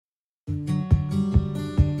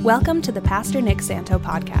Welcome to the Pastor Nick Santo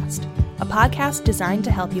podcast, a podcast designed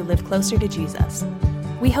to help you live closer to Jesus.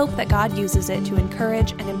 We hope that God uses it to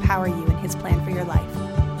encourage and empower you in His plan for your life.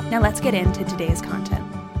 Now let's get into today's content.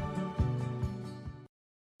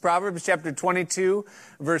 Proverbs chapter 22,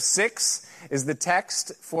 verse 6 is the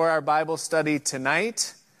text for our Bible study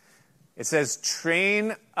tonight. It says,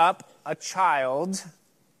 "Train up a child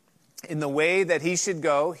in the way that he should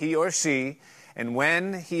go, he or she, and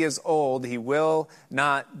when he is old, he will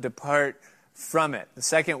not depart from it." The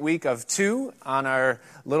second week of 2 on our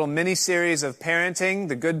little mini-series of parenting,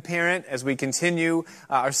 The Good Parent, as we continue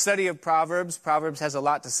our study of Proverbs. Proverbs has a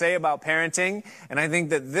lot to say about parenting, and I think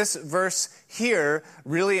that this verse here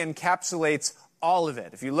really encapsulates all of it.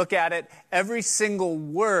 If you look at it, every single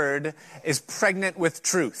word is pregnant with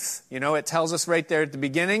truth. You know, it tells us right there at the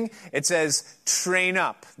beginning, it says, train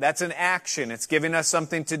up. That's an action. It's giving us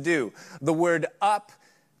something to do. The word up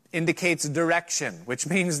indicates direction, which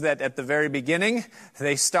means that at the very beginning,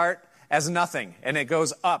 they start as nothing, and it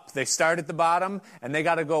goes up. They start at the bottom, and they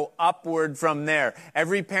got to go upward from there.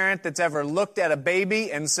 Every parent that's ever looked at a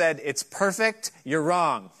baby and said, it's perfect, you're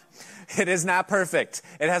wrong. It is not perfect.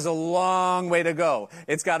 It has a long way to go.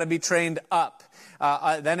 It's got to be trained up.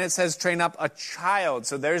 Then it says train up a child.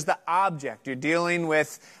 So there's the object. You're dealing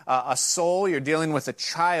with a soul. You're dealing with a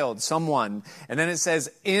child, someone. And then it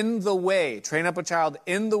says in the way. Train up a child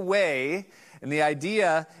in the way. And the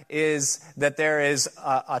idea is that there is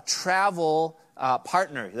a travel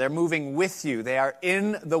partner. They're moving with you. They are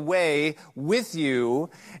in the way with you,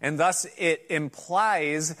 and thus it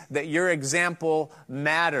implies that your example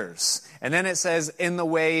matters. And then it says in the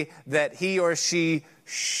way that he or she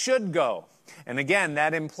should go. And again,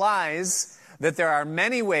 that implies that there are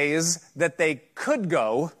many ways that they could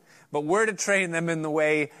go, but we're to train them in the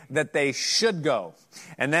way that they should go.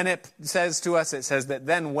 And then it says to us, it says that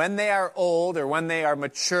then when they are old or when they are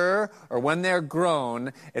mature or when they're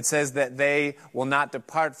grown, it says that they will not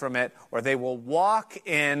depart from it, or they will walk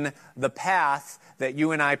in the path that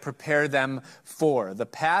you and I prepare them for. The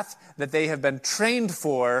path that they have been trained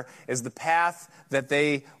for is the path that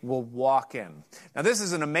they will walk in. Now this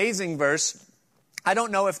is an amazing verse. I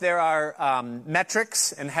don't know if there are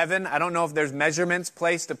metrics in heaven. I don't know if there's measurements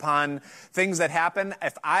placed upon things that happen.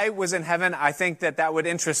 If I was in heaven, I think that would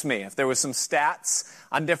interest me. If there was some stats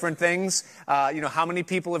on different things, how many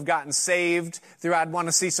people have gotten saved through, I'd want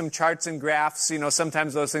to see some charts and graphs.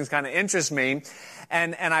 Sometimes those things kind of interest me.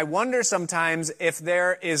 And I wonder sometimes if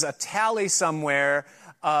there is a tally somewhere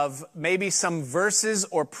of maybe some verses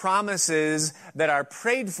or promises that are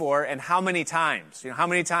prayed for and how many times. How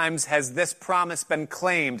many times has this promise been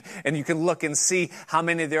claimed? And you can look and see how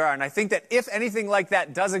many there are. And I think that if anything like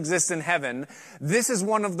that does exist in heaven, this is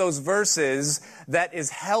one of those verses that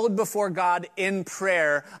is held before God in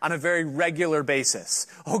prayer on a very regular basis.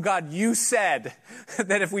 Oh God, you said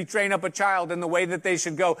that if we train up a child in the way that they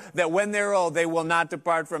should go, that when they're old, they will not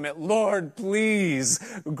depart from it. Lord, please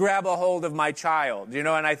grab a hold of my child.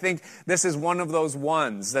 And I think this is one of those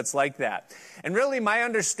ones that's like that. And really, my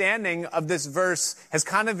understanding of this verse has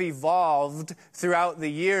kind of evolved throughout the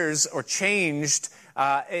years, or changed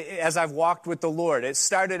as I've walked with the Lord. It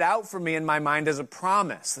started out for me in my mind as a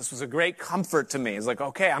promise. This was a great comfort to me. It's like,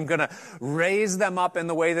 okay, I'm going to raise them up in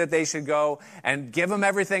the way that they should go and give them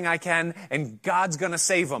everything I can, and God's going to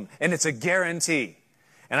save them. And it's a guarantee.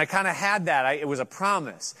 And I kind of had that. It was a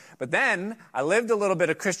promise. But then I lived a little bit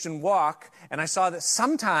of Christian walk, and I saw that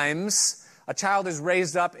sometimes a child is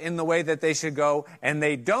raised up in the way that they should go, and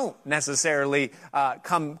they don't necessarily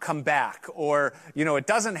come back, or it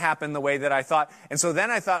doesn't happen the way that I thought. And so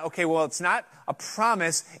then I thought, okay, well, it's not a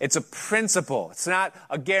promise, it's a principle. It's not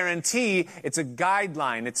a guarantee, it's a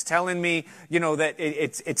guideline. It's telling me, that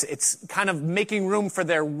it's kind of making room for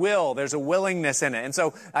their will. There's a willingness in it. And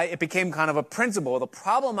so it became kind of a principle. The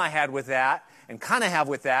problem I had with that, and kind of have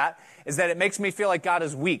with that, is that it makes me feel like God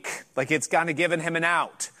is weak, like it's kind of given him an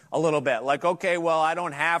out a little bit. Like, okay, well, I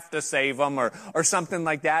don't have to save them, or something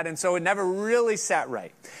like that. And so it never really sat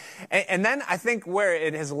right. And then I think where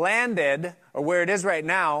it has landed, or where it is right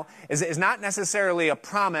now, is not necessarily a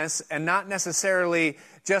promise and not necessarily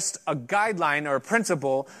just a guideline or a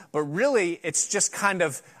principle, but really it's just kind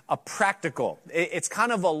of a practical. It's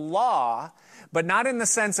kind of a law, but not in the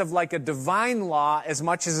sense of like a divine law as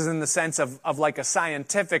much as in the sense of like a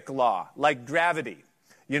scientific law, like gravity.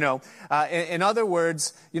 In other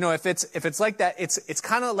words, if it's like that, it's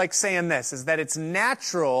kind of like saying this, is that it's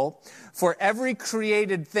natural for every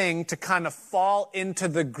created thing to kind of fall into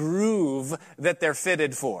the groove that they're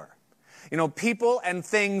fitted for. People and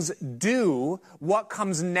things do what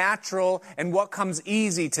comes natural and what comes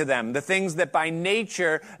easy to them. The things that by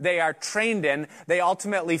nature they are trained in, they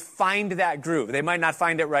ultimately find that groove. They might not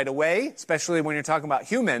find it right away, especially when you're talking about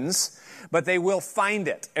humans, but they will find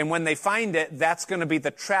it. And when they find it, that's going to be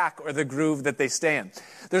the track or the groove that they stay in.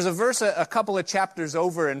 There's a verse a couple of chapters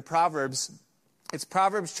over in Proverbs. It's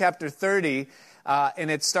Proverbs chapter 30, and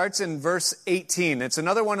it starts in verse 18. It's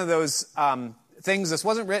another one of those things. This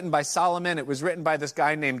wasn't written by Solomon. It was written by this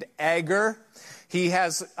guy named Agur. He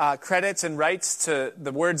has credits and rights to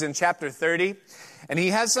the words in chapter 30. And he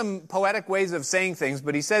has some poetic ways of saying things,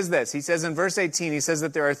 but he says this. He says in verse 18, he says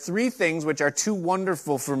that there are 3 things which are too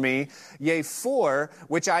wonderful for me, yea, 4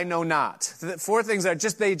 which I know not. 4 things that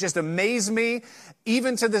they just amaze me.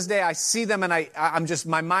 Even to this day, I see them and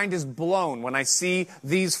my mind is blown when I see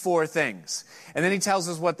these 4 things. And then he tells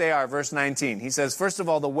us what they are, verse 19. He says, first of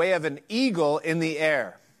all, the way of an eagle in the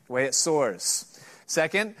air, the way it soars.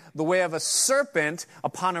 Second, the way of a serpent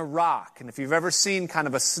upon a rock. And if you've ever seen kind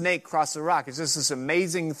of a snake cross a rock, it's just this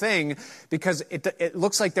amazing thing because it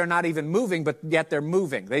looks like they're not even moving, but yet they're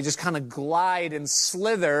moving. They just kind of glide and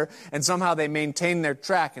slither, and somehow they maintain their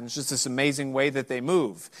track, and it's just this amazing way that they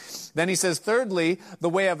move. Then he says, thirdly, the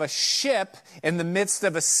way of a ship in the midst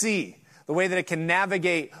of a sea. The way that it can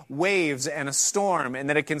navigate waves and a storm, and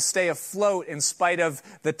that it can stay afloat in spite of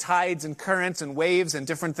the tides and currents and waves and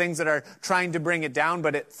different things that are trying to bring it down,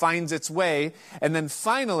 but it finds its way. And then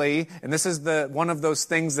finally, and this is one of those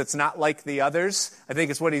things that's not like the others, I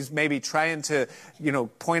think it's what he's maybe trying to,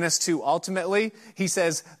 point us to ultimately. He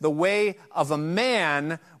says, the way of a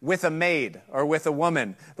man with a maid or with a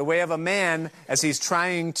woman. The way of a man as he's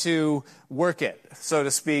trying to work it, so to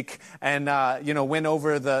speak, and, win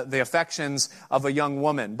over the affections of a young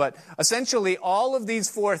woman. But essentially, all of these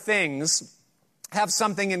 4 things have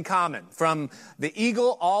something in common. From the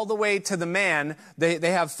eagle all the way to the man,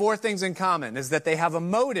 they have 4 things in common. Is that they have a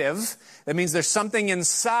motive. That means there's something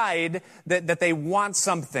inside that they want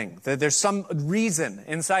something. That there's some reason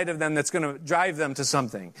inside of them that's going to drive them to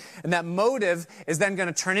something. And that motive is then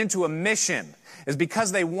going to turn into a mission. Is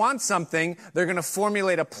because they want something, they're going to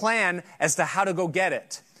formulate a plan as to how to go get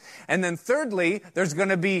it. And then thirdly, there's going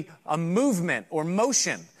to be a movement or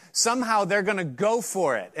motion. Somehow they're going to go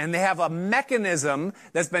for it. And they have a mechanism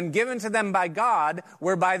that's been given to them by God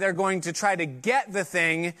whereby they're going to try to get the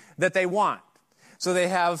thing that they want. So they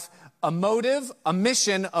have a motive, a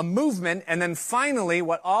mission, a movement, and then finally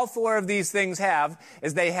what all 4 of these things have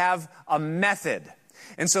is they have a method.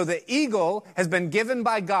 And so the eagle has been given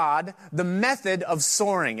by God the method of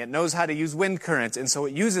soaring. It knows how to use wind currents, and so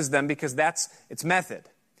it uses them because that's its method.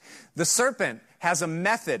 The serpent has a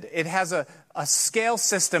method. It has a scale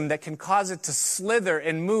system that can cause it to slither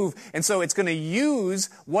and move. And so it's going to use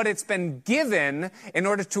what it's been given in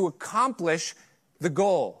order to accomplish the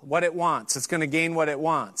goal, what it wants. It's going to gain what it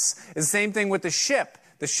wants. It's the same thing with the ship.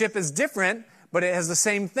 The ship is different, but it has the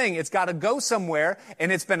same thing. It's got to go somewhere,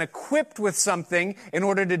 and it's been equipped with something in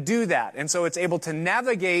order to do that. And so it's able to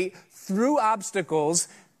navigate through obstacles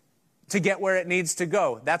to get where it needs to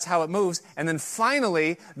go. That's how it moves. And then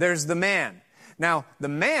finally, there's the man. Now, the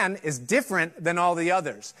man is different than all the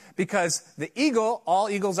others because the eagle, all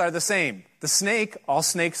eagles are the same. The snake, all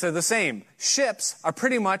snakes are the same. Ships are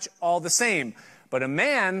pretty much all the same. But a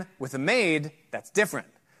man with a maid, that's different.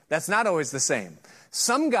 That's not always the same.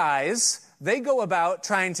 Some guys, they go about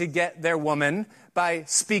trying to get their woman by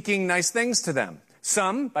speaking nice things to them.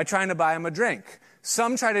 Some by trying to buy them a drink.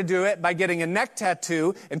 Some try to do it by getting a neck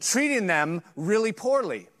tattoo and treating them really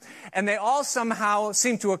poorly. And they all somehow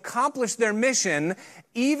seem to accomplish their mission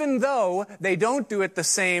even though they don't do it the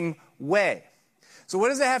same way. So what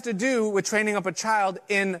does it have to do with training up a child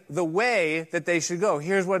in the way that they should go?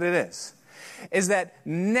 Here's what it is that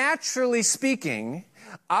naturally speaking,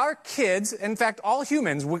 our kids, in fact, all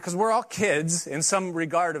humans, because we're all kids in some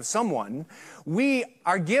regard of someone, we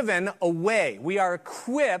are given a way. We are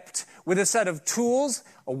equipped with a set of tools,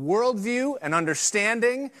 a worldview, an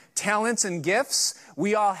understanding, talents, and gifts.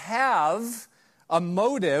 We all have a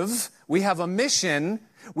motive. We have a mission.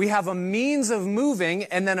 We have a means of moving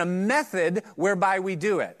and then a method whereby we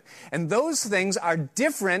do it. And those things are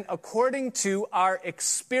different according to our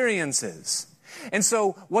experiences. And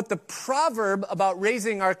so what the proverb about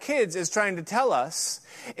raising our kids is trying to tell us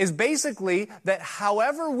is basically that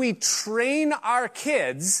however we train our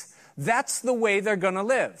kids, that's the way they're going to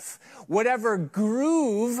live. Whatever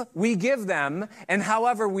groove we give them and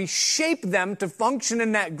however we shape them to function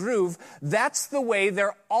in that groove, that's the way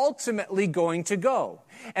they're ultimately going to go.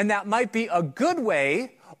 And that might be a good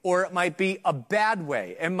way or it might be a bad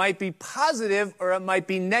way. It might be positive or it might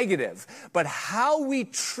be negative. But how we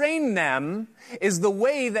train them is the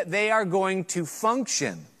way that they are going to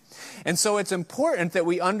function. And so it's important that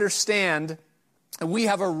we understand we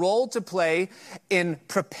have a role to play in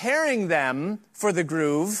preparing them for the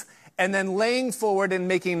groove and then laying forward and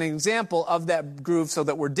making an example of that groove so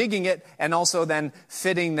that we're digging it and also then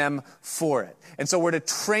fitting them for it. And so we're to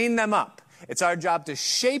train them up. It's our job to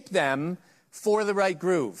shape them for the right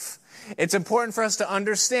groove. It's important for us to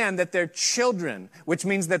understand that they're children, which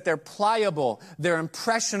means that they're pliable, they're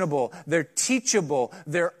impressionable, they're teachable,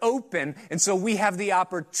 they're open. And so we have the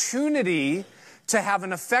opportunity to have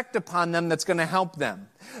an effect upon them that's going to help them.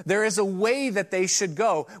 There is a way that they should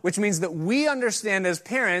go, which means that we understand as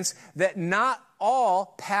parents that not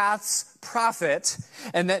all paths profit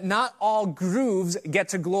and that not all grooves get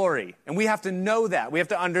to glory. And we have to know that. We have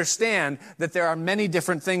to understand that there are many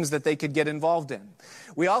different things that they could get involved in.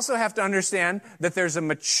 We also have to understand that there's a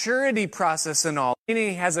maturity process in all, meaning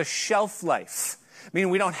it has a shelf life, meaning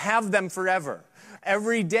we don't have them forever.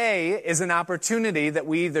 Every day is an opportunity that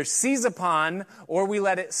we either seize upon or we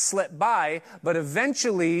let it slip by, but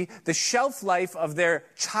eventually the shelf life of their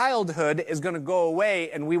childhood is going to go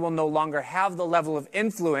away and we will no longer have the level of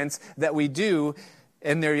influence that we do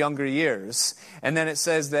in their younger years. And then it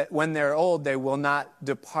says that when they're old, they will not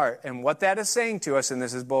depart. And what that is saying to us, and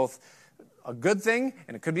this is both a good thing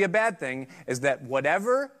and it could be a bad thing, is that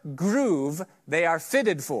whatever groove they are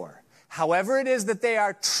fitted for, however it is that they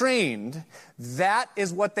are trained, that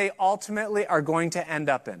is what they ultimately are going to end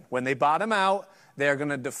up in. When they bottom out, they are going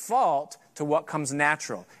to default to what comes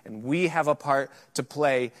natural. And we have a part to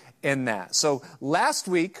play in that. So last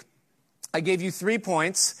week, I gave you 3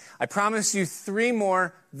 points. I promised you 3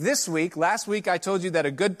 more this week. Last week, I told you that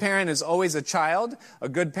a good parent is always a child, a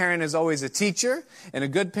good parent is always a teacher, and a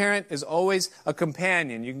good parent is always a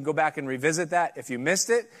companion. You can go back and revisit that if you missed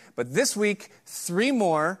it. But this week, 3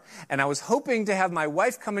 more, and I was hoping to have my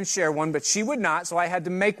wife come and share one, but she would not, so I had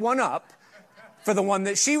to make one up for the one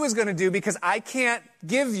that she was going to do because I can't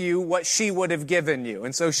give you what she would have given you.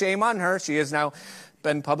 And so shame on her. She has now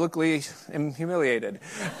been publicly humiliated.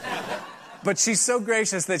 But she's so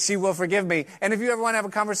gracious that she will forgive me. And if you ever want to have a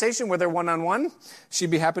conversation with her one-on-one, she'd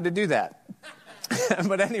be happy to do that.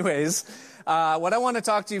 But anyways, what I want to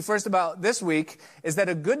talk to you first about this week is that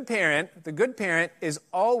the good parent is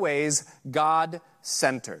always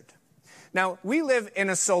God-centered. Now, we live in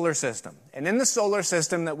a solar system. And in the solar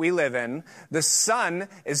system that we live in, the sun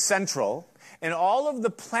is central. And all of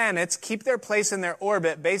the planets keep their place in their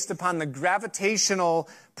orbit based upon the gravitational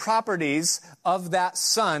properties of that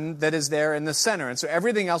sun that is there in the center. And so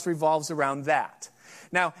everything else revolves around that.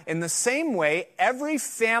 Now, in the same way, every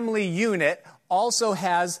family unit also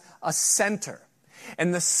has a center.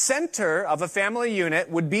 And the center of a family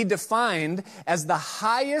unit would be defined as the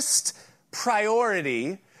highest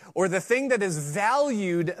priority or the thing that is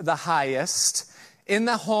valued the highest in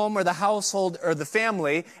the home or the household or the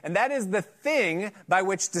family, and that is the thing by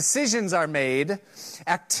which decisions are made,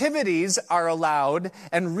 activities are allowed,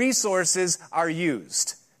 and resources are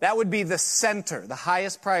used. That would be the center, the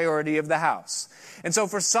highest priority of the house. And so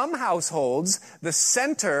for some households, the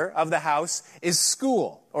center of the house is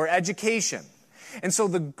school or education. And so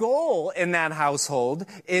the goal in that household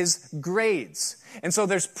is grades. And so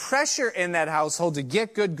there's pressure in that household to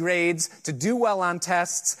get good grades, to do well on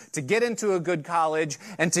tests, to get into a good college,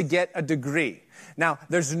 and to get a degree. Now,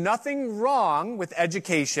 there's nothing wrong with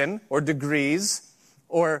education or degrees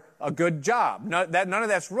or a good job. None of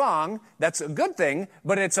that's wrong. That's a good thing,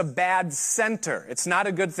 but it's a bad center. It's not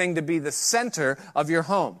a good thing to be the center of your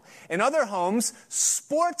home. In other homes,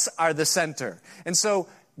 sports are the center. And so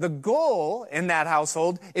the goal in that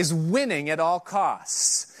household is winning at all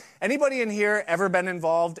costs. Anybody in here ever been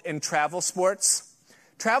involved in travel sports?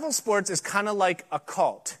 Travel sports is kind of like a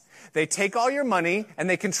cult. They take all your money and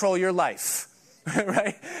they control your life.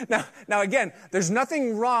 Right? Now again, there's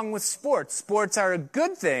nothing wrong with sports. Sports are a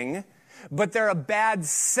good thing, but they're a bad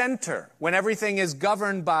center when everything is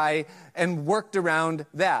governed by and worked around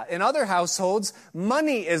that. In other households,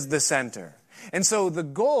 money is the center. And so the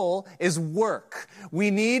goal is work.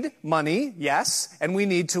 We need money, yes, and we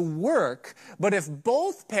need to work. But if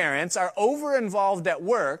both parents are over-involved at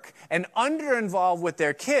work and under-involved with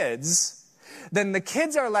their kids, then the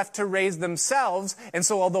kids are left to raise themselves. And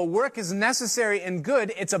so although work is necessary and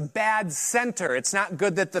good, it's a bad center. It's not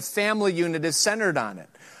good that the family unit is centered on it.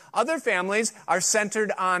 Other families are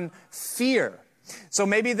centered on fear So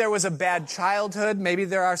maybe there was a bad childhood. Maybe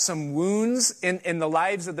there are some wounds in the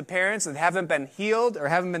lives of the parents that haven't been healed or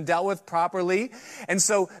haven't been dealt with properly. And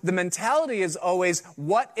so the mentality is always,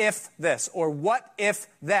 what if this or what if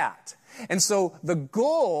that? And so the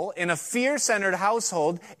goal in a fear-centered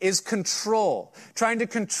household is control, trying to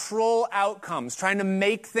control outcomes, trying to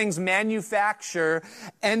make things manufacture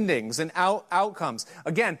endings and outcomes.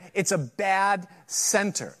 Again, it's a bad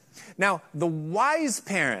center. Now, the wise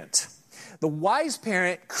parent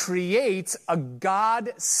creates a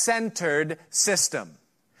God-centered system,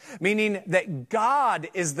 meaning that God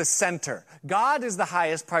is the center. God is the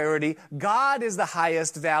highest priority. God is the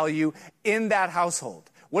highest value in that household.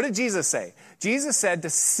 What did Jesus say? Jesus said to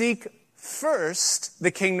seek first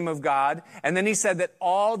the kingdom of God, and then he said that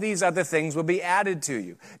all these other things will be added to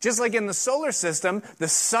you. Just like in the solar system, the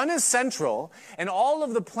sun is central, and all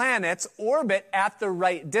of the planets orbit at the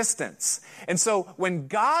right distance. And so when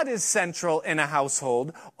God is central in a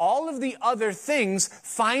household, all of the other things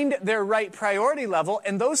find their right priority level,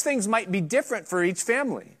 and those things might be different for each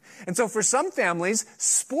family. And so for some families,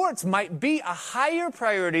 sports might be a higher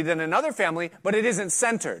priority than another family, but it isn't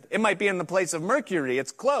centered. It might be in the place of Mercury.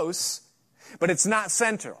 It's close, but it's not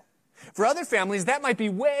central. For other families, that might be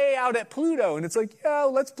way out at Pluto, and it's like, yeah,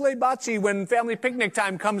 let's play bocce when family picnic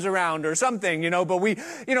time comes around or something,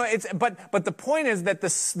 but the point is that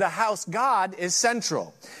the house, God, is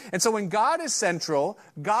central. And so when God is central,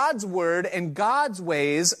 God's word and God's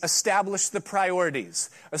ways establish the priorities,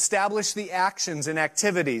 establish the actions and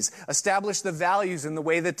activities, establish the values and the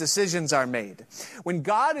way that decisions are made. When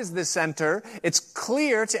God is the center, it's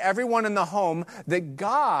clear to everyone in the home that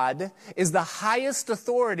God is the highest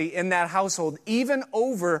authority in that household, even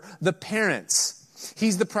over the parents.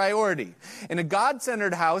 He's the priority. In a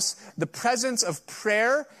God-centered house, the presence of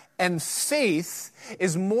prayer and faith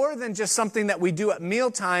is more than just something that we do at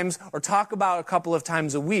meal times or talk about a couple of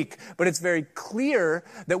times a week. But it's very clear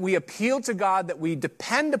that we appeal to God, that we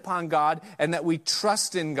depend upon God, and that we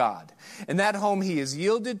trust in God. In that home, he is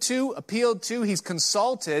yielded to, appealed to, he's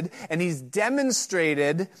consulted, and he's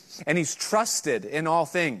demonstrated, and he's trusted in all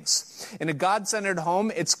things. In a God-centered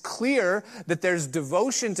home, it's clear that there's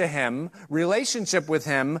devotion to him, relationship with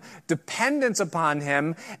him, dependence upon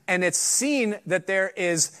him, and it's seen that there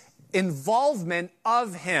is involvement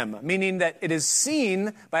of him, meaning that it is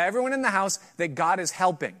seen by everyone in the house that God is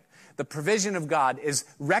helping. The provision of God is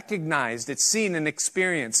recognized, it's seen and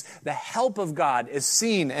experienced. The help of God is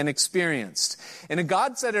seen and experienced. In a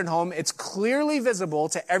God-centered home, it's clearly visible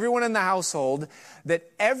to everyone in the household that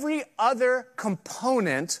every other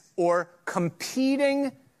component or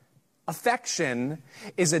competing affection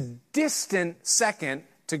is a distant second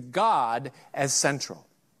to God as central.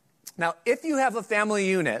 Now, if you have a family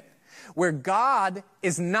unit where God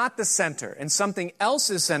is not the center and something else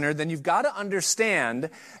is center, then you've got to understand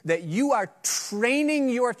that you are training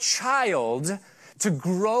your child to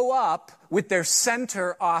grow up with their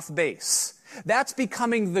center off base. That's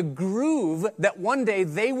becoming the groove that one day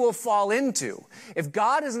they will fall into. If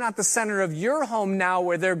God is not the center of your home now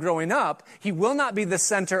where they're growing up, he will not be the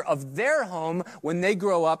center of their home when they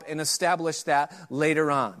grow up and establish that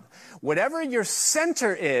later on. Whatever your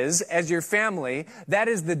center is as your family, that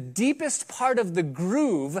is the deepest part of the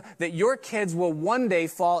groove that your kids will one day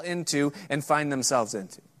fall into and find themselves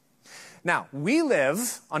into. Now, we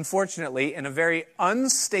live, unfortunately, in a very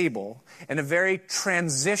unstable and a very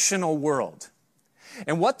transitional world.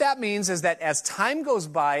 And what that means is that as time goes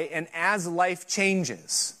by and as life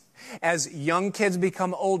changes, as young kids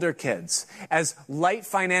become older kids, as light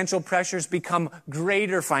financial pressures become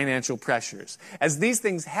greater financial pressures, as these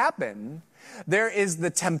things happen, there is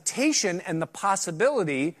the temptation and the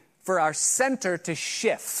possibility for our center to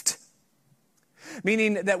shift.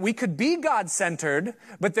 Meaning that we could be God-centered,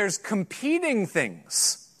 but there's competing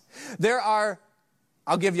things. I'll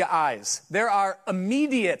give you eyes. There are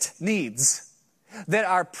immediate needs that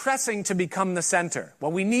are pressing to become the center.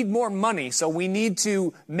 Well, we need more money, so we need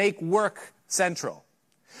to make work central.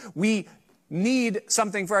 We need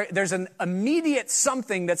something there's an immediate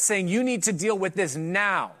something that's saying you need to deal with this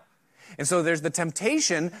now. And so there's the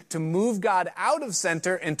temptation to move God out of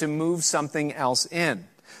center and to move something else in.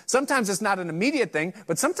 Sometimes it's not an immediate thing,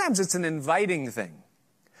 but sometimes it's an inviting thing.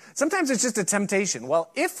 Sometimes it's just a temptation. Well,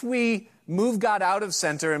 if we move God out of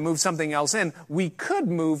center and move something else in, we could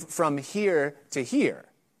move from here to here.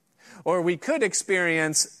 Or we could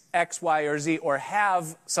experience X, Y, or Z, or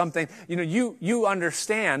have something. You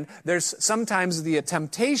understand there's sometimes the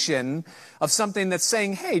temptation of something that's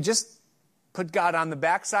saying, hey, just put God on the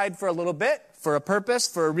backside for a little bit, for a purpose,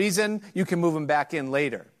 for a reason. You can move him back in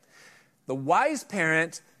later. The wise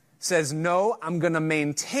parent says, no, I'm going to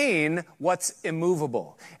maintain what's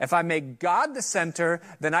immovable. If I make God the center,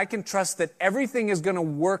 then I can trust that everything is going to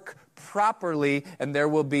work properly and there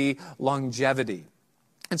will be longevity.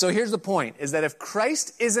 And so here's the point, is that if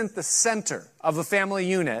Christ isn't the center of a family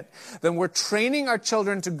unit, then we're training our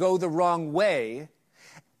children to go the wrong way.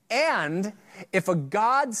 And if a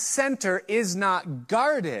God center is not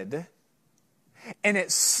guarded, and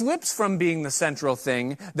it slips from being the central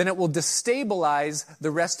thing, then it will destabilize the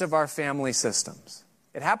rest of our family systems.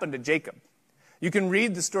 It happened to Jacob. You can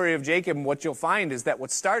read the story of Jacob, and what you'll find is that what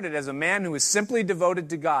started as a man who was simply devoted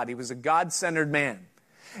to God, he was a God-centered man,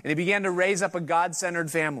 and he began to raise up a God-centered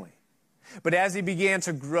family. But as he began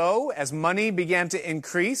to grow, as money began to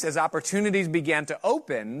increase, as opportunities began to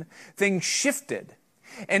open, things shifted.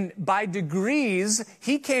 And by degrees,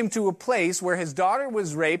 he came to a place where his daughter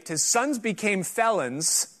was raped, his sons became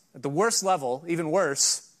felons at the worst level, even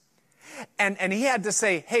worse. And he had to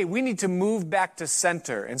say, hey, we need to move back to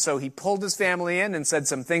center. And so he pulled his family in and said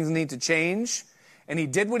some things need to change. And he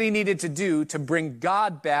did what he needed to do to bring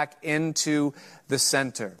God back into the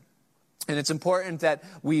center. And it's important that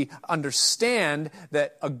we understand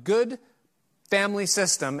that a good family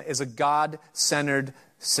system is a God-centered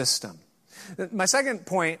system. My second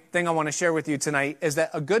thing I want to share with you tonight is that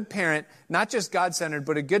a good parent, not just God-centered,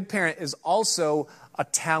 but a good parent is also a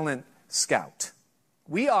talent scout.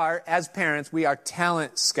 We are, as parents, we are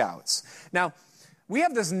talent scouts. Now, we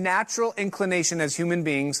have this natural inclination as human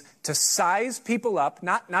beings to size people up,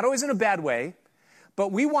 not always in a bad way,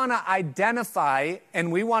 but we want to identify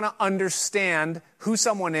and we want to understand who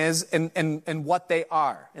someone is and what they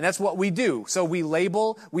are. And that's what we do. So we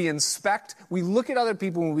label, we inspect, we look at other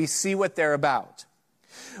people and we see what they're about.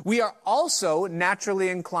 We are also naturally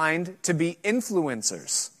inclined to be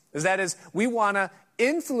influencers. That is, we want to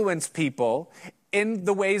influence people in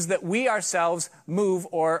the ways that we ourselves move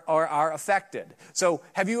or are affected. So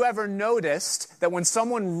have you ever noticed that when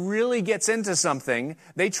someone really gets into something,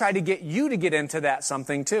 they try to get you to get into that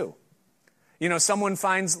something too? You know, someone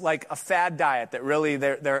finds like a fad diet that really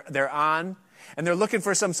they're on, and they're looking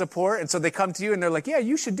for some support, and so they come to you and they're like, yeah,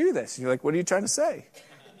 you should do this. And you're like, what are you trying to say?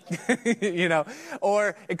 You know,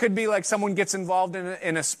 or it could be like someone gets involved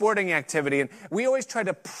in a sporting activity, and we always try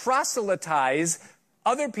to proselytize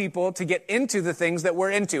other people to get into the things that we're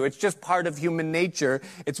into. It's just part of human nature.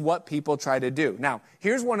 It's what people try to do. Now,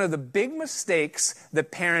 here's one of the big mistakes that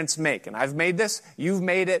parents make. And I've made this, you've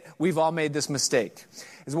made it, we've all made this mistake.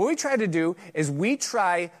 Is what we try to do is we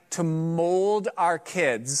try to mold our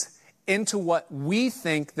kids into what we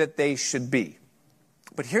think that they should be.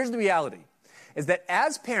 But here's the reality, is that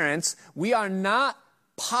as parents, we are not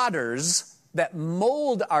potters that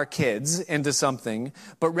mold our kids into something,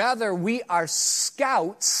 but rather we are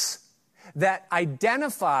scouts that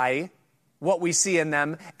identify what we see in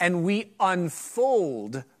them and we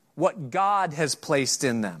unfold what God has placed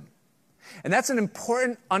in them. And that's an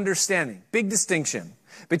important understanding, big distinction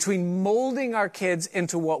between molding our kids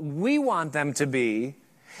into what we want them to be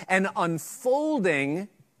and unfolding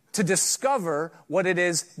to discover what it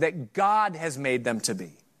is that God has made them to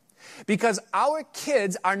be. Because our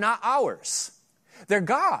kids are not ours. They're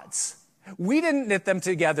God's. We didn't knit them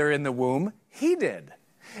together in the womb. He did.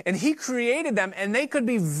 And He created them, and they could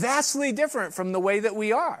be vastly different from the way that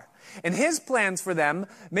we are. And His plans for them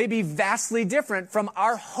may be vastly different from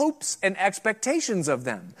our hopes and expectations of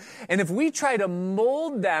them. And if we try to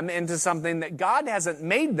mold them into something that God hasn't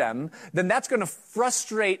made them, then that's going to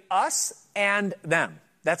frustrate us and them.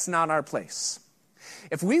 That's not our place.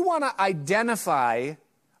 If we want to identify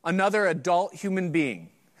another adult human being,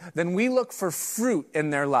 then we look for fruit in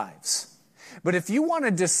their lives. But if you want to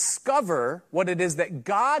discover what it is that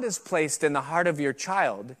God has placed in the heart of your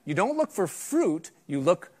child, you don't look for fruit, you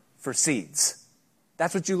look for seeds.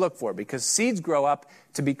 That's what you look for, because seeds grow up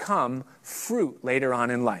to become fruit later on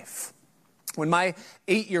in life. When my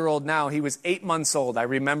 8-year-old now, he was 8 months old, I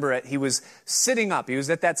remember it, he was sitting up. He was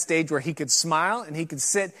at that stage where he could smile and he could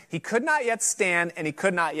sit. He could not yet stand and he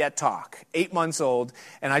could not yet talk. 8 months old.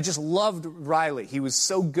 And I just loved Riley. He was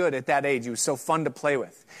so good at that age. He was so fun to play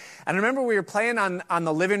with. And I remember we were playing on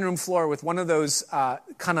the living room floor with one of those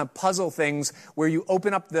kind of puzzle things where you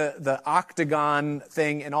open up the octagon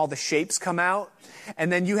thing and all the shapes come out.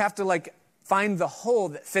 And then you have to find the hole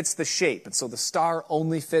that fits the shape. And so the star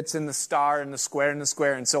only fits in the star and the square in the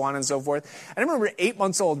square and so on and so forth. And I remember 8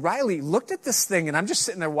 months old, Riley looked at this thing, and I'm just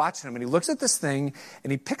sitting there watching him, and he looks at this thing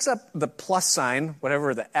and he picks up the plus sign,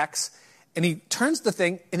 whatever, the X, and he turns the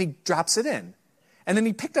thing and he drops it in. And then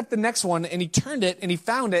he picked up the next one and he turned it and he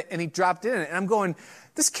found it and he dropped it in. And I'm going,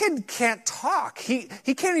 this kid can't talk. He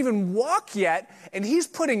can't even walk yet, and he's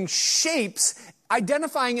putting shapes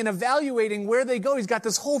identifying and evaluating where they go. He's got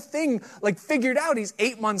this whole thing like figured out. He's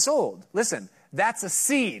 8 months old. Listen, that's a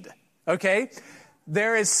seed, okay?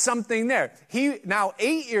 There is something there. He, now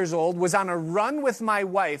 8 years old, was on a run with my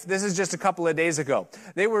wife. This is just a couple of days ago.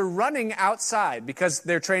 They were running outside because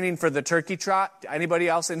they're training for the turkey trot. Anybody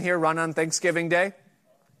else in here run on Thanksgiving Day?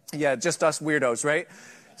 Yeah, just us weirdos, right?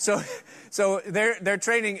 So they're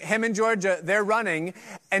training, him and Georgia, they're running,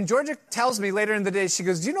 and Georgia tells me later in the day, she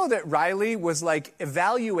goes, do you know that Riley was like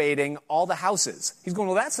evaluating all the houses? He's going,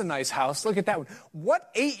 well, that's a nice house. Look at that one.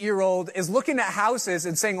 What 8-year-old is looking at houses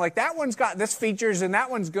and saying, like, that one's got this features and that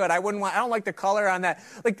one's good. I don't like the color on that.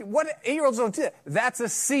 Like, what 8-year-olds don't do that? That's a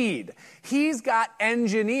seed. He's got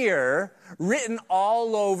engineer written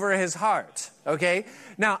all over his heart, okay?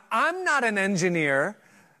 Now, I'm not an engineer.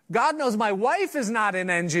 God knows my wife is not an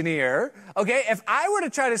engineer, okay? If I were to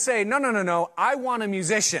try to say, no, I want a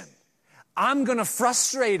musician, I'm going to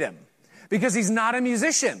frustrate him because he's not a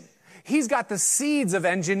musician. He's got the seeds of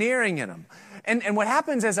engineering in him. And what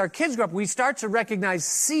happens as our kids grow up, we start to recognize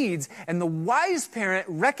seeds, and the wise parent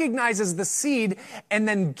recognizes the seed and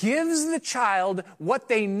then gives the child what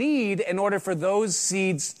they need in order for those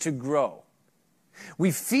seeds to grow.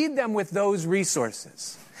 We feed them with those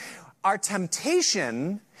resources. Our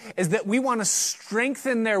temptation is that we want to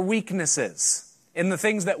strengthen their weaknesses in the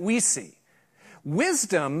things that we see.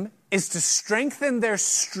 Wisdom is to strengthen their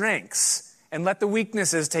strengths and let the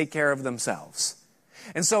weaknesses take care of themselves.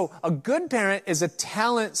 And so a good parent is a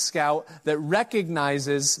talent scout that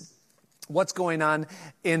recognizes what's going on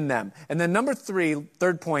in them. And then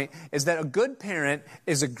third point, is that a good parent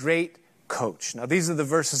is a great coach. Now, these are the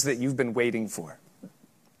verses that you've been waiting for.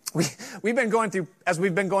 We've been going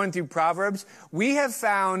through Proverbs, we have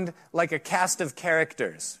found like a cast of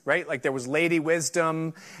characters, right? Like there was Lady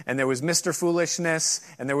Wisdom, and there was Mr. Foolishness,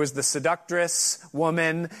 and there was the seductress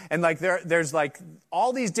woman, and like there's like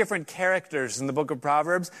all these different characters in the book of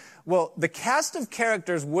Proverbs. Well, the cast of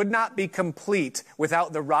characters would not be complete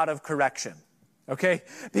without the rod of correction. Okay?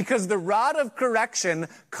 Because the rod of correction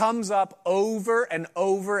comes up over and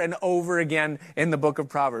over and over again in the book of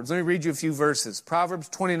Proverbs. Let me read you a few verses. Proverbs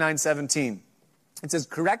 29:17. It says,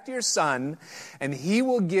 correct your son, and he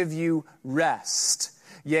will give you rest.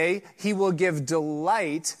 Yea, he will give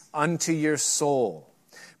delight unto your soul.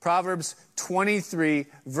 Proverbs 23,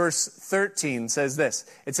 verse 13 says this.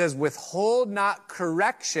 It says, withhold not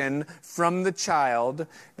correction from the child.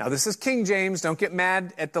 Now, this is King James. Don't get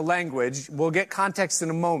mad at the language. We'll get context in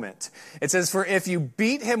a moment. It says, for if you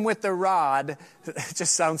beat him with the rod, it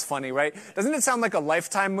just sounds funny, right? Doesn't it sound like a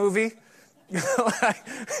Lifetime movie?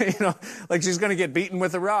 Like she's going to get beaten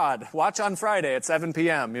with a rod. Watch on Friday at 7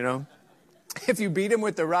 p.m., If you beat him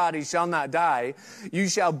with the rod, he shall not die. You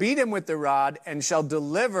shall beat him with the rod and shall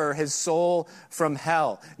deliver his soul from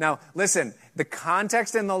hell. Now, listen, the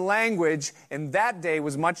context and the language in that day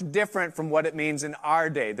was much different from what it means in our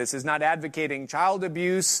day. This is not advocating child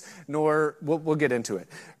abuse, nor, we'll get into it.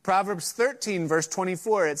 Proverbs 13, verse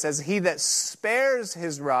 24, it says, he that spares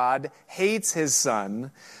his rod hates his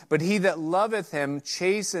son, but he that loveth him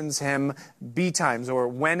chastens him betimes, or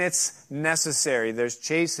when it's necessary. There's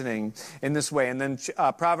chastening in this way. And then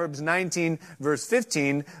Proverbs 19, verse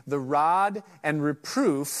 15, the rod and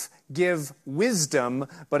reproof give wisdom,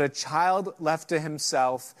 but a child left to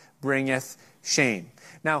himself bringeth shame.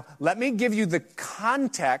 Now, let me give you the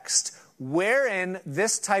context wherein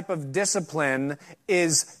this type of discipline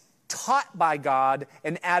is taught by God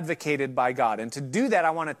and advocated by God. And to do that,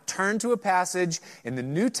 I want to turn to a passage in the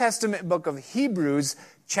New Testament book of Hebrews,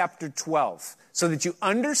 chapter 12, so that you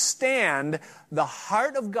understand the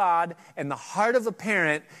heart of God and the heart of a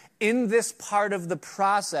parent in this part of the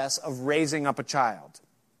process of raising up a child.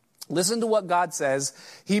 Listen to what God says,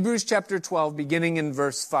 Hebrews chapter 12, beginning in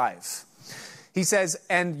verse 5. He says,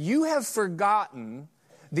 and you have forgotten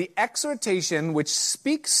the exhortation which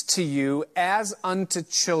speaks to you as unto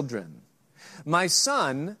children. My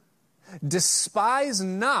son, despise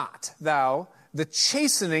not thou the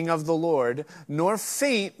chastening of the Lord, nor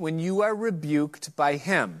faint when you are rebuked by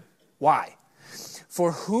him. Why?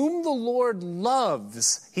 For whom the Lord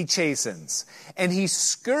loves, he chastens, and he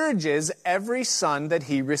scourges every son that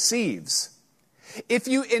he receives. If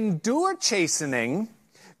you endure chastening,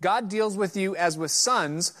 God deals with you as with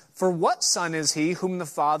sons, for what son is he whom the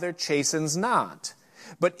Father chastens not?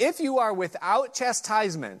 But if you are without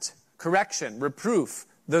chastisement, correction, reproof,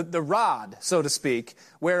 the rod, so to speak,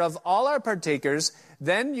 whereof all are partakers,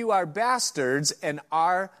 then you are bastards and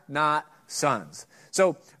are not sons.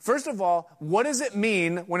 So, first of all, what does it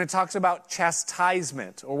mean when it talks about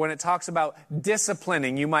chastisement or when it talks about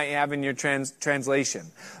disciplining, you might have in your translation?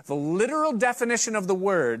 The literal definition of the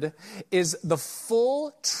word is the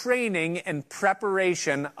full training and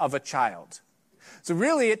preparation of a child. So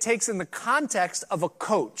really, it takes in the context of a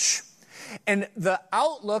coach. And the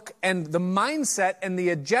outlook and the mindset and the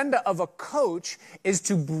agenda of a coach is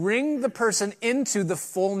to bring the person into the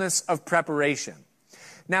fullness of preparation.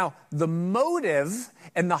 Now, the motive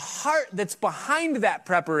and the heart that's behind that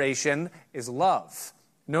preparation is love.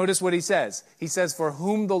 Notice what he says. He says, for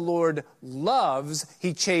whom the Lord loves,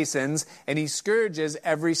 he chastens, and he scourges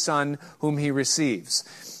every son whom he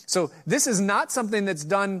receives. So this is not something that's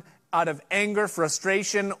done out of anger,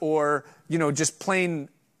 frustration, or, just plain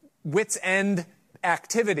wit's end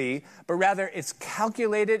activity, but rather it's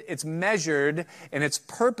calculated, it's measured, and it's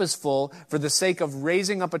purposeful for the sake of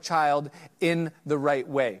raising up a child in the right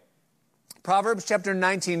way. Proverbs chapter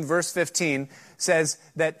 19, verse 15 says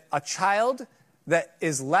that a child that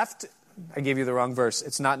is left, I gave you the wrong verse,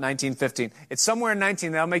 it's not 19:15. It's somewhere in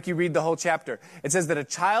 19, that'll make you read the whole chapter. It says that a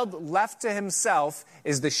child left to himself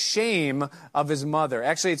is the shame of his mother.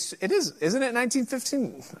 Actually, isn't it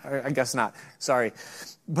 19:15? I guess not, sorry.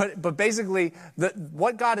 But basically,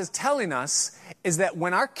 what God is telling us is that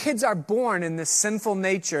when our kids are born in this sinful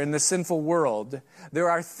nature, in this sinful world, there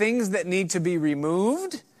are things that need to be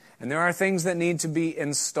removed, and there are things that need to be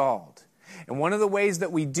installed. And one of the ways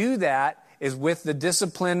that we do that is with the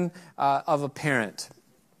discipline of a parent.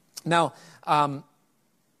 Now,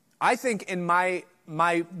 I think in my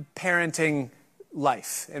parenting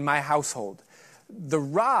life, in my household, the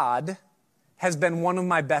rod has been one of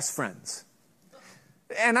my best friends.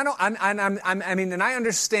 And I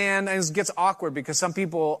understand, and it gets awkward because some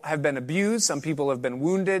people have been abused, some people have been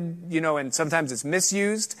wounded, and sometimes it's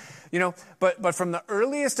misused, But from the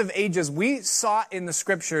earliest of ages, we saw in the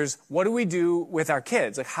scriptures, what do we do with our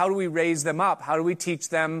kids? Like, how do we raise them up? How do we teach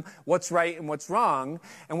them what's right and what's wrong?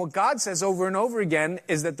 And what God says over and over again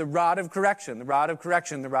is that the rod of correction, the rod of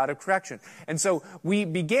correction, the rod of correction. And so we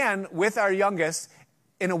began with our youngest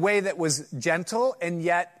in a way that was gentle, and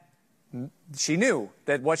yet she knew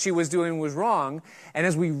that what she was doing was wrong. And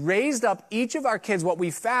as we raised up each of our kids, what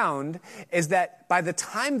we found is that by the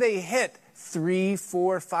time they hit 3,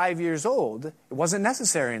 4, 5 years old, it wasn't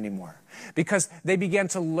necessary anymore. Because they began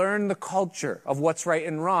to learn the culture of what's right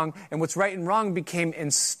and wrong. And what's right and wrong became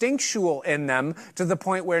instinctual in them to the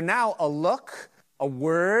point where now a look, a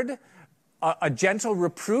word, a gentle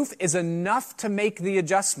reproof is enough to make the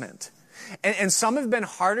adjustment. And some have been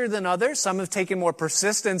harder than others. Some have taken more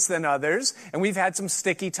persistence than others. And we've had some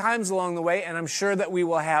sticky times along the way, and I'm sure that we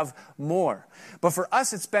will have more. But for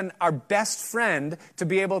us, it's been our best friend to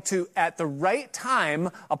be able to, at the right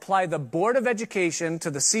time, apply the Board of Education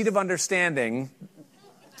to the seat of understanding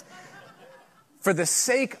for the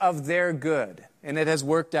sake of their good. And it has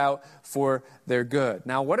worked out for their good.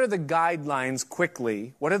 Now, what are the guidelines,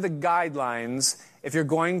 quickly? What are the guidelines if you're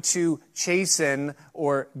going to chasten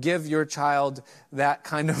or give your child that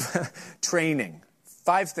kind of training?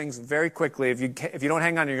 5 things very quickly. If you don't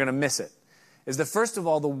hang on, you're going to miss it. Is that first of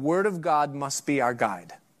all, the Word of God must be our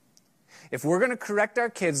guide. If we're going to correct our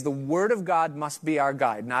kids, the Word of God must be our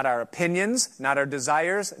guide. Not our opinions, not our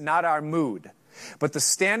desires, not our mood. But the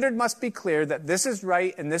standard must be clear that this is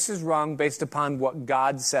right and this is wrong based upon what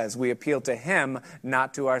God says. We appeal to Him,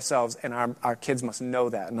 not to ourselves, and our kids must know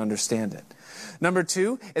that and understand it. Number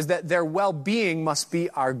 2 is that their well-being must be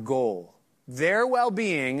our goal. Their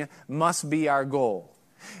well-being must be our goal.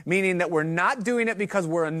 Meaning that we're not doing it because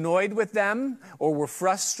we're annoyed with them, or we're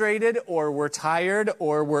frustrated, or we're tired,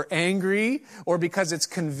 or we're angry, or because it's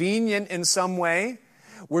convenient in some way.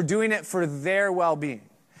 We're doing it for their well-being.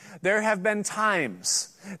 There have been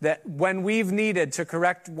times that when we've needed to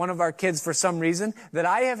correct one of our kids for some reason, that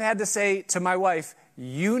I have had to say to my wife,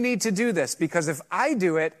 you need to do this, because if I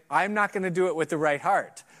do it, I'm not going to do it with the right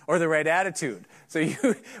heart or the right attitude. So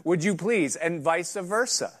would you please? And vice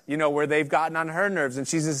versa, where they've gotten on her nerves and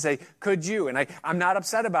she's going to say, could you? And I'm not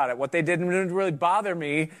upset about it. What they did didn't really bother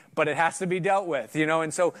me, but it has to be dealt with,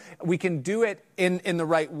 and so we can do it in the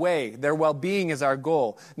right way. Their well-being is our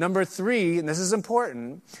goal. Number 3, and this is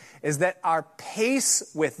important, is that our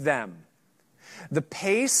pace with them,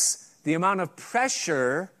 the amount of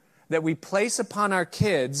pressure that we place upon our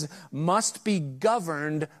kids must be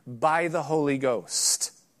governed by the Holy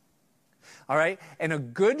Ghost. All right? And a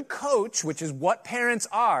good coach, which is what parents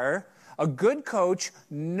are, a good coach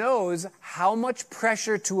knows how much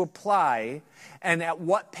pressure to apply and at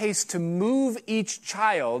what pace to move each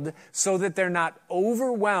child so that they're not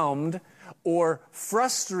overwhelmed or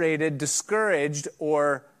frustrated, discouraged,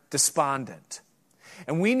 or despondent.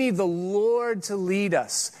 And we need the Lord to lead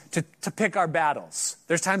us, to pick our battles.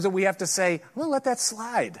 There's times that we have to say, well, let that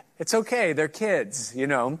slide. It's okay. They're kids, you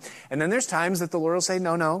know. And then there's times that the Lord will say,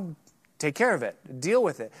 no, take care of it. Deal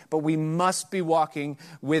with it. But we must be walking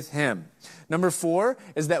with him. Number 4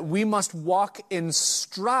 is that we must walk in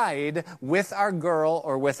stride with our girl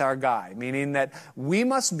or with our guy, meaning that we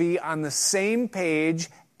must be on the same page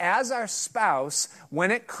as our spouse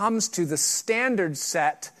when it comes to the standard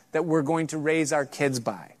set that we're going to raise our kids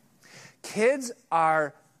by. Kids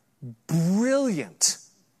are brilliant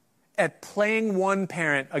at playing one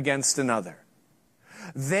parent against another.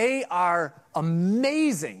 They are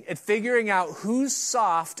amazing at figuring out who's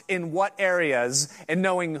soft in what areas and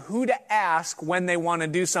knowing who to ask when they want to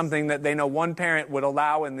do something that they know one parent would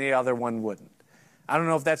allow and the other one wouldn't. I don't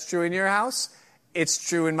know if that's true in your house. It's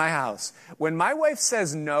true in my house. When my wife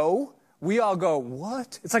says no, we all go,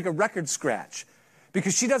 what? It's like a record scratch.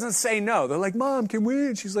 Because she doesn't say no. They're like, Mom, can we?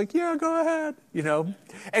 And she's like, yeah, go ahead. You know,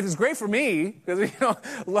 and it's great for me because, you know,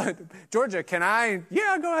 Georgia, can I?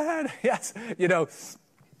 Yeah, go ahead. Yes. You know,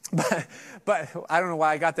 but I don't know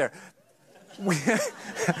why I got there. We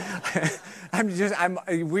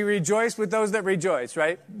rejoice with those that rejoice,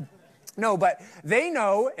 right? No, but they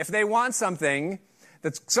know if they want something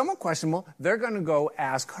that's somewhat questionable, they're going to go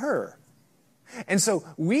ask her. And so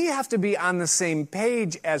we have to be on the same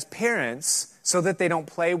page as parents so that they don't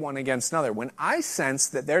play one against another. When I sense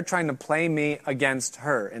that they're trying to play me against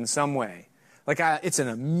her in some way, it's an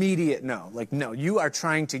immediate no. Like, no, you are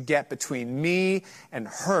trying to get between me and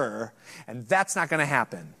her, and that's not going to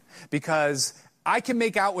happen. Because I can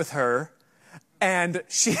make out with her, and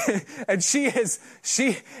it's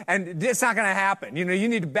not going to happen. You know, you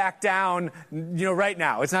need to back down, you know, right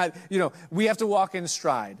now. It's not, you know, we have to walk in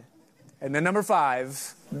stride. And then number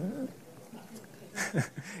 5,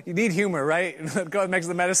 you need humor, right? It makes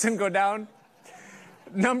the medicine go down.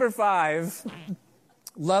 Number 5,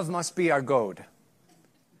 love must be our goad.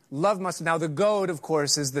 Now the goad, of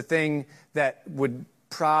course, is the thing that would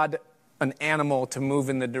prod an animal to move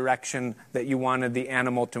in the direction that you wanted the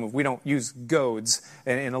animal to move. We don't use goads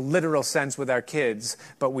in a literal sense with our kids,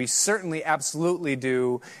 but we certainly absolutely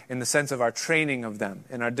do in the sense of our training of them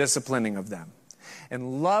and our disciplining of them.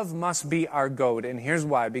 And love must be our goad. And here's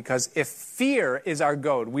why. Because if fear is our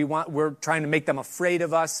goad, we're trying to make them afraid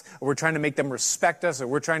of us, or we're trying to make them respect us, or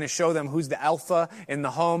we're trying to show them who's the alpha in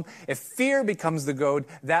the home. If fear becomes the goad,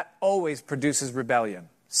 that always produces rebellion.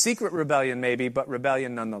 Secret rebellion maybe, but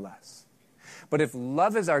rebellion nonetheless. But if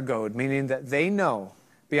love is our goad, meaning that they know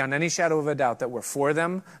beyond any shadow of a doubt that we're for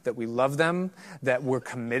them, that we love them, that we're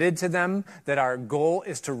committed to them, that our goal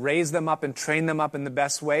is to raise them up and train them up in the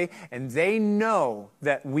best way, and they know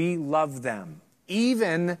that we love them,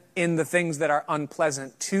 even in the things that are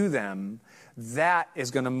unpleasant to them, that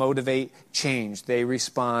is going to motivate change. They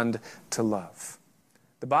respond to love.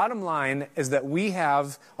 The bottom line is that we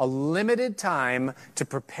have a limited time to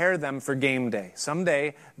prepare them for game day.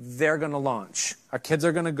 Someday, they're going to launch. Our kids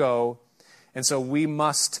are going to go. And so we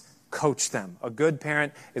must coach them. A good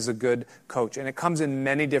parent is a good coach. And it comes in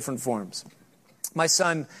many different forms. My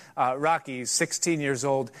son, Rocky, is 16 years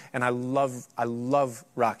old, and I love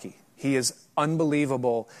Rocky. He is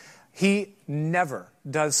unbelievable. He never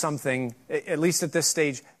does something, at least at this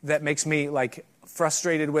stage, that makes me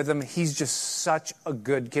frustrated with him. He's just such a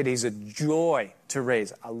good kid. He's a joy to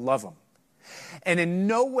raise. I love him. And in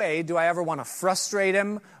no way do I ever want to frustrate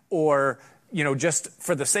him or, you know, just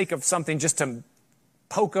for the sake of something, just to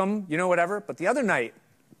poke him, you know, whatever. But the other night,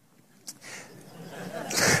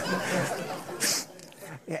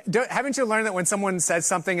 haven't you learned that when someone says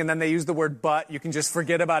something and then they use the word but, you can just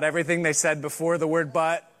forget about everything they said before the word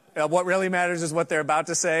but? What really matters is what they're about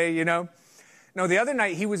to say, you know? No, the other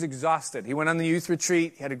night he was exhausted. He went on the youth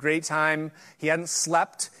retreat. He had a great time. He hadn't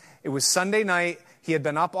slept. It was Sunday night. He had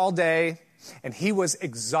been up all day. And he was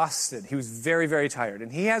exhausted. He was very, very tired. And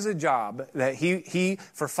he has a job that he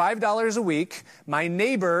for $5 a week, my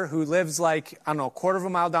neighbor who lives a quarter of a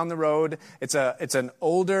mile down the road, it's an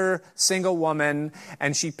older single woman,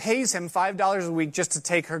 and she pays him $5 a week just to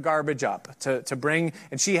take her garbage up, to bring,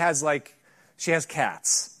 and she has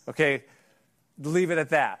cats, okay? Leave it at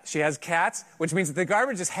that. She has cats, which means that the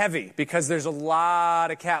garbage is heavy because there's a lot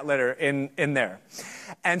of cat litter in there.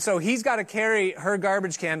 And so he's got to carry her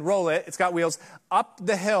garbage can, roll it, it's got wheels, up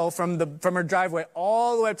the hill from her driveway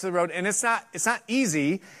all the way up to the road. And it's not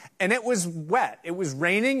easy. And it was wet. It was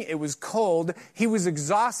raining. It was cold. He was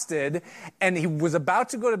exhausted. And he was about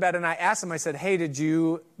to go to bed. And I asked him, I said, hey, did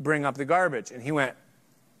you bring up the garbage? And he went,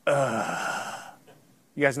 ugh.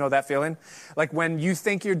 You guys know that feeling? Like when you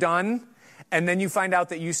think you're done, and then you find out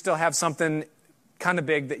that you still have something kind of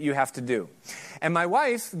big that you have to do. And my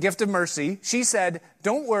wife, gift of mercy, she said,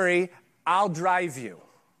 don't worry, I'll drive you.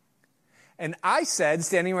 And I said,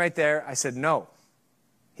 standing right there, I said, no,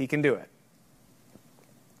 he can do it.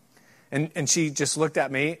 And she just looked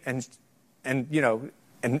at me and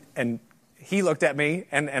he looked at me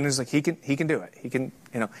and was like, he can do it. He can,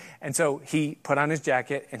 And so he put on his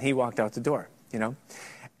jacket and he walked out the door,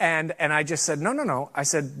 And I just said, no. I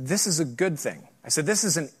said, this is a good thing. I said, this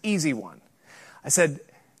is an easy one. I said,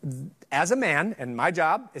 as a man, and my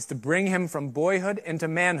job is to bring him from boyhood into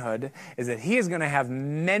manhood, is that he is going to have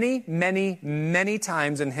many, many, many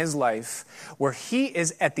times in his life where he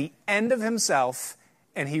is at the end of himself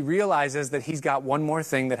and he realizes that he's got one more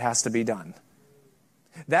thing that has to be done.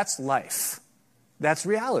 That's life. That's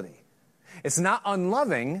reality. It's not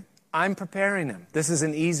unloving. I'm preparing him. This is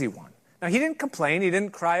an easy one. Now, he didn't complain. He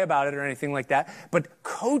didn't cry about it or anything like that. But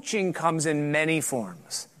coaching comes in many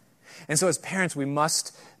forms. And so as parents, we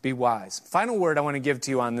must be wise. Final word I want to give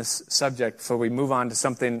to you on this subject before we move on to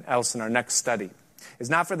something else in our next study is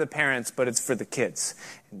not for the parents, but it's for the kids.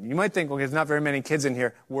 And you might think, well, there's not very many kids in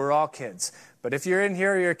here. We're all kids. But if you're in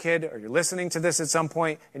here or you're a kid or you're listening to this at some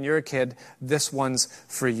point and you're a kid, this one's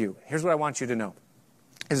for you. Here's what I want you to know,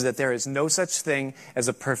 is that there is no such thing as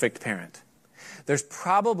a perfect parent. There's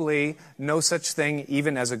probably no such thing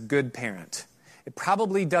even as a good parent. It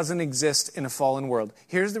probably doesn't exist in a fallen world.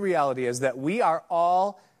 Here's the reality, is that we are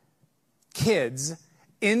all kids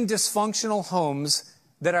in dysfunctional homes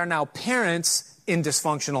that are now parents in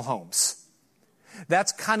dysfunctional homes.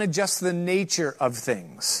 That's kind of just the nature of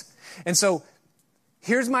things. And so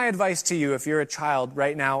here's my advice to you if you're a child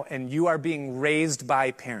right now and you are being raised by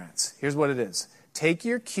parents. Here's what it is. Take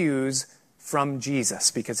your cues from Jesus,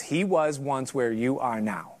 because he was once where you are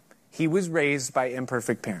now. He was raised by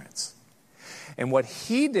imperfect parents. And what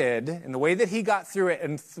he did, and the way that he got through it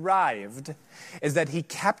and thrived, is that he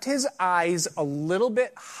kept his eyes a little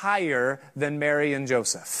bit higher than Mary and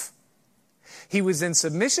Joseph. He was in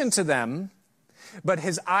submission to them, but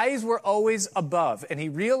his eyes were always above. And he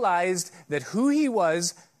realized that who he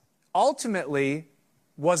was ultimately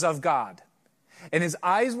was of God. And his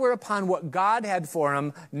eyes were upon what God had for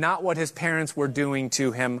him, not what his parents were doing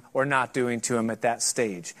to him or not doing to him at that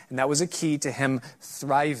stage. And that was a key to him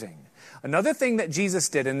thriving. Another thing that Jesus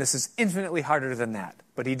did, and this is infinitely harder than that,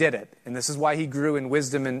 but he did it, and this is why he grew in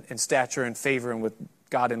wisdom and stature and favor and with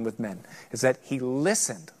God and with men, is that he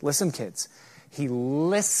listened. Listen, kids. He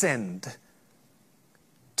listened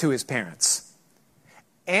to his parents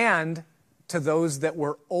and to those that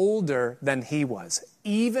were older than he was,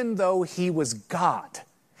 even though he was God.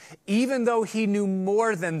 Even though he knew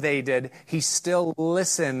more than they did, he still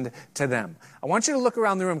listened to them. I want you to look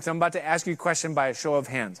around the room because I'm about to ask you a question by a show of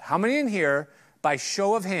hands. How many in here, by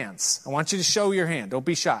show of hands, I want you to show your hand, don't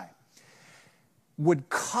be shy, would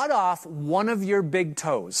cut off one of your big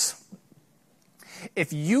toes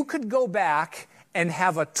if you could go back and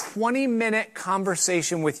have a 20-minute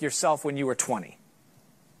conversation with yourself when you were 20?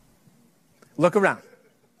 Look around.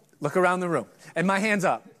 Look around the room. And my hand's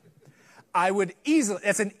up. I would easily,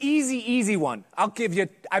 that's an easy one.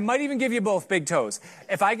 I might even give you both big toes.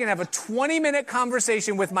 If I can have a 20-minute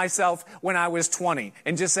conversation with myself when I was 20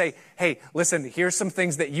 and just say, hey, listen, here's some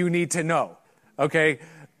things that you need to know, okay?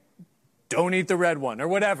 Don't eat the red one or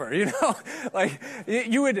whatever,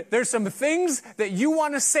 there's some things that you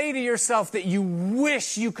want to say to yourself that you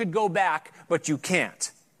wish you could go back, but you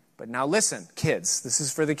can't. But now listen, kids, this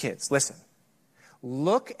is for the kids. Listen,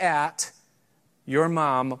 look at your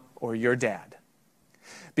mom or your dad,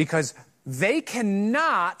 because they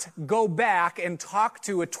cannot go back and talk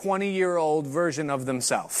to a 20-year-old version of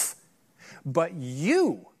themselves. But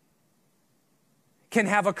you can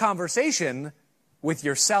have a conversation with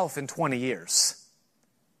yourself in 20 years,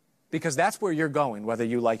 because that's where you're going, whether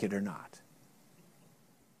you like it or not.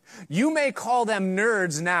 You may call them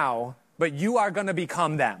nerds now, but you are going to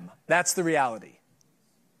become them. That's the reality.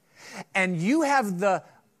 And you have the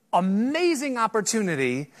amazing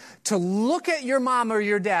opportunity to look at your mom or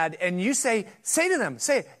your dad and you say to them,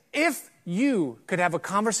 if you could have a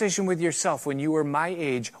conversation with yourself when you were my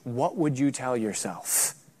age, what would you tell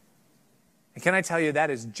yourself? And can I tell you, that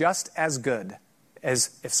is just as good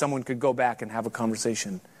as if someone could go back and have a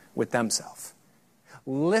conversation with themselves.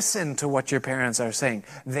 Listen to what your parents are saying.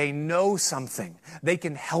 They know something. They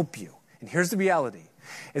can help you. And here's the reality,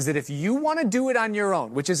 is that if you want to do it on your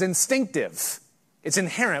own, which is instinctive, it's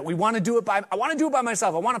inherent. I want to do it by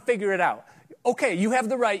myself. I want to figure it out. Okay, you have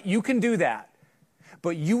the right. You can do that.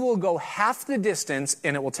 But you will go half the distance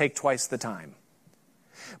and it will take twice the time.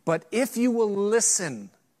 But if you will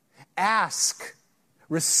listen, ask,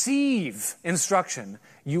 receive instruction,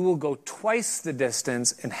 you will go twice the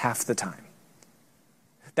distance in half the time.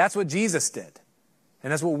 That's what Jesus did.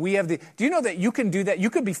 And that's what we have. Do you know that you can do that? You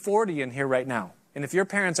could be 40 in here right now. And if your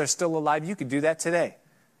parents are still alive, you could do that today.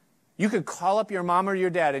 You could call up your mom or your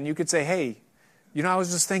dad and you could say, hey, I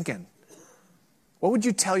was just thinking, what would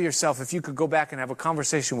you tell yourself if you could go back and have a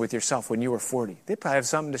conversation with yourself when you were 40? They'd probably have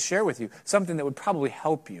something to share with you, something that would probably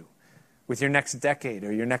help you with your next decade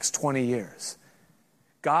or your next 20 years.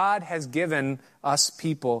 God has given us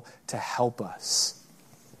people to help us.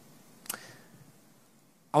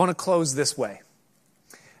 I want to close this way.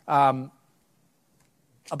 About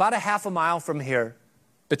a half a mile from here,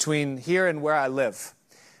 between here and where I live,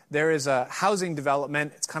 there is a housing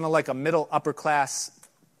development. It's kind of like a middle upper class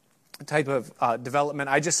type of development.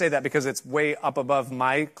 I just say that because it's way up above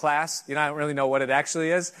my class. I don't really know what it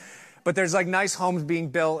actually is. But there's like nice homes being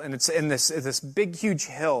built, and it's in this big, huge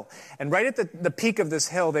hill. And right at the peak of this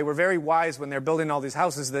hill, they were very wise when they're building all these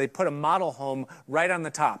houses. They put a model home right on the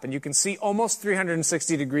top. And you can see almost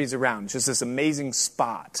 360 degrees around, just this amazing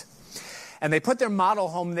spot. And they put their model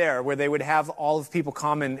home there where they would have all of people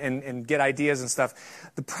come and get ideas and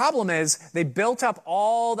stuff. The problem is they built up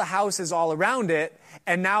all the houses all around it,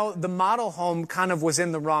 and now the model home kind of was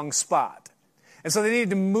in the wrong spot. And so they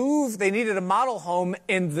needed a model home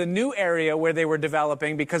in the new area where they were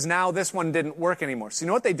developing because now this one didn't work anymore. So you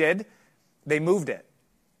know what they did? They moved it.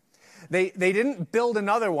 They didn't build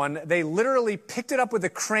another one. They literally picked it up with a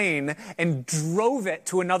crane and drove it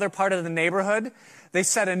to another part of the neighborhood. They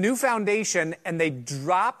set a new foundation and they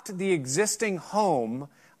dropped the existing home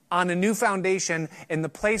on a new foundation in the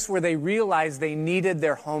place where they realized they needed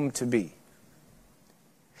their home to be.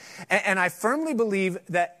 And I firmly believe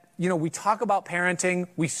that we talk about parenting.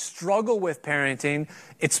 We struggle with parenting.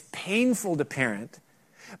 It's painful to parent.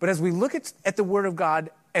 But as we look at the Word of God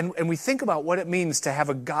and we think about what it means to have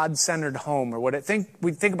a God-centered home, or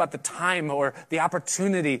we think about the time or the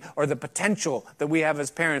opportunity or the potential that we have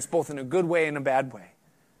as parents, both in a good way and a bad way.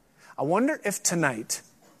 I wonder if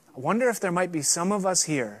there might be some of us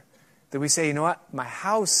here that we say, you know what, my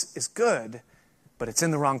house is good, but it's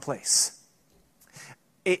in the wrong place.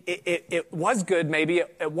 It was good maybe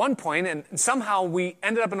at one point, and somehow we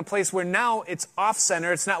ended up in a place where now it's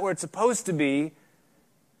off-center, it's not where it's supposed to be.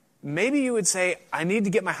 Maybe you would say, I need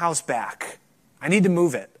to get my house back. I need to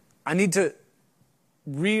move it. I need to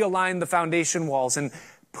realign the foundation walls and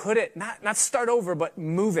put it, not start over, but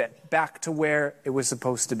move it back to where it was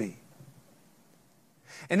supposed to be.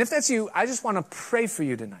 And if that's you, I just want to pray for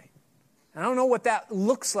you tonight. I don't know what that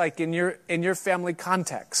looks like in your family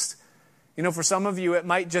context. For some of you, it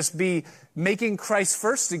might just be making Christ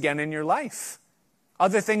first again in your life.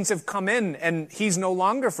 Other things have come in, and he's no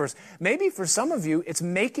longer first. Maybe for some of you, it's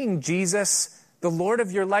making Jesus the Lord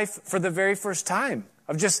of your life for the very first time.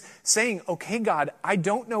 Of just saying, okay, God, I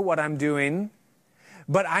don't know what I'm doing,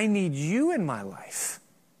 but I need you in my life.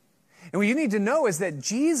 And what you need to know is that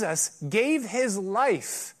Jesus gave his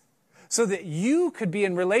life so that you could be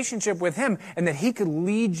in relationship with him and that he could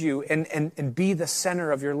lead you and be the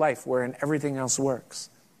center of your life wherein everything else works.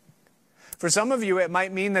 For some of you, it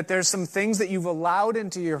might mean that there's some things that you've allowed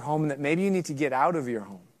into your home that maybe you need to get out of your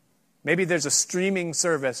home. Maybe there's a streaming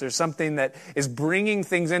service or something that is bringing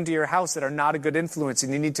things into your house that are not a good influence,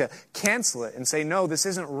 and you need to cancel it and say, no, this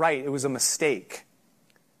isn't right. It was a mistake.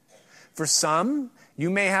 For some, you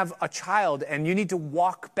may have a child and you need to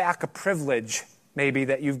walk back a privilege maybe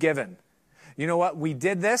that you've given. You know what? We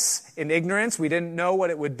did this in ignorance. We didn't know what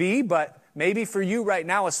it would be, but maybe for you right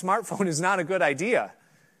now, a smartphone is not a good idea.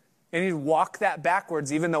 And you walk that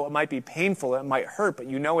backwards, even though it might be painful, it might hurt, but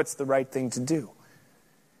you know it's the right thing to do.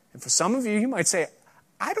 And for some of you, you might say,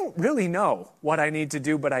 I don't really know what I need to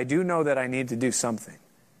do, but I do know that I need to do something.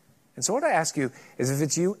 And so what I ask you is, if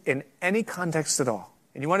it's you in any context at all,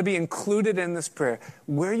 and you want to be included in this prayer,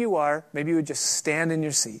 where you are, maybe you would just stand in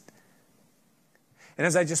your seat. And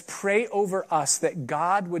as I just pray over us, that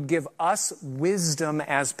God would give us wisdom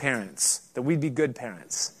as parents, that we'd be good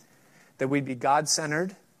parents, that we'd be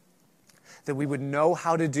God-centered, that we would know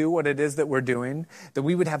how to do what it is that we're doing, that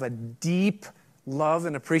we would have a deep love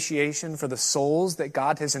and appreciation for the souls that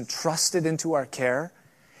God has entrusted into our care,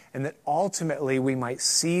 and that ultimately we might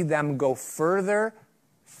see them go further,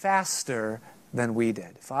 faster than we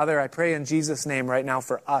did. Father, I pray in Jesus' name right now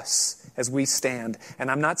for us as we stand. And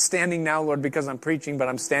I'm not standing now, Lord, because I'm preaching, but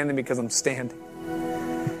I'm standing because I'm standing.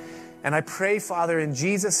 And I pray, Father, in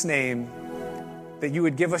Jesus' name, that you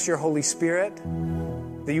would give us your Holy Spirit,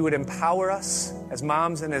 that you would empower us as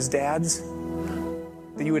moms and as dads,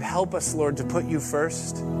 that you would help us, Lord, to put you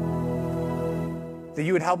first, that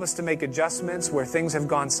you would help us to make adjustments where things have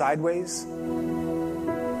gone sideways,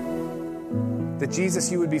 that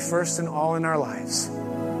Jesus, you would be first and all in our lives.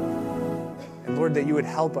 And Lord, that you would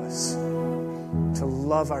help us to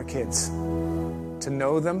love our kids, to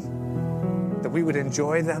know them, that we would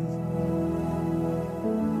enjoy them.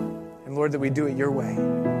 And Lord, that we do it your way.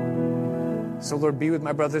 So Lord, be with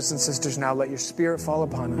my brothers and sisters now. Let your Spirit fall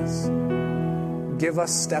upon us. Give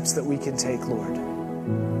us steps that we can take, Lord,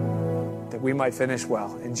 that we might finish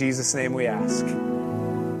well. In Jesus' name we ask.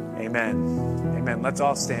 Amen. Amen. Let's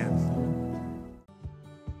all stand.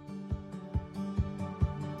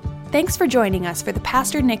 Thanks for joining us for the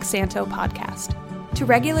Pastor Nick Santo podcast. To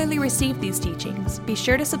regularly receive these teachings, be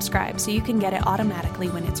sure to subscribe so you can get it automatically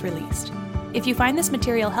when it's released. If you find this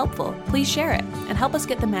material helpful, please share it and help us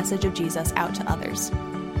get the message of Jesus out to others.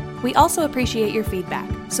 We also appreciate your feedback,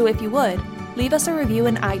 so if you would, leave us a review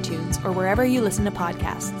in iTunes or wherever you listen to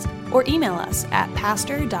podcasts, or email us at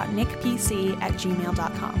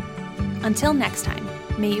pastor.nickpc@gmail.com. Until next time,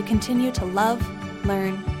 may you continue to love,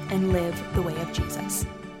 learn, and live the way of Jesus.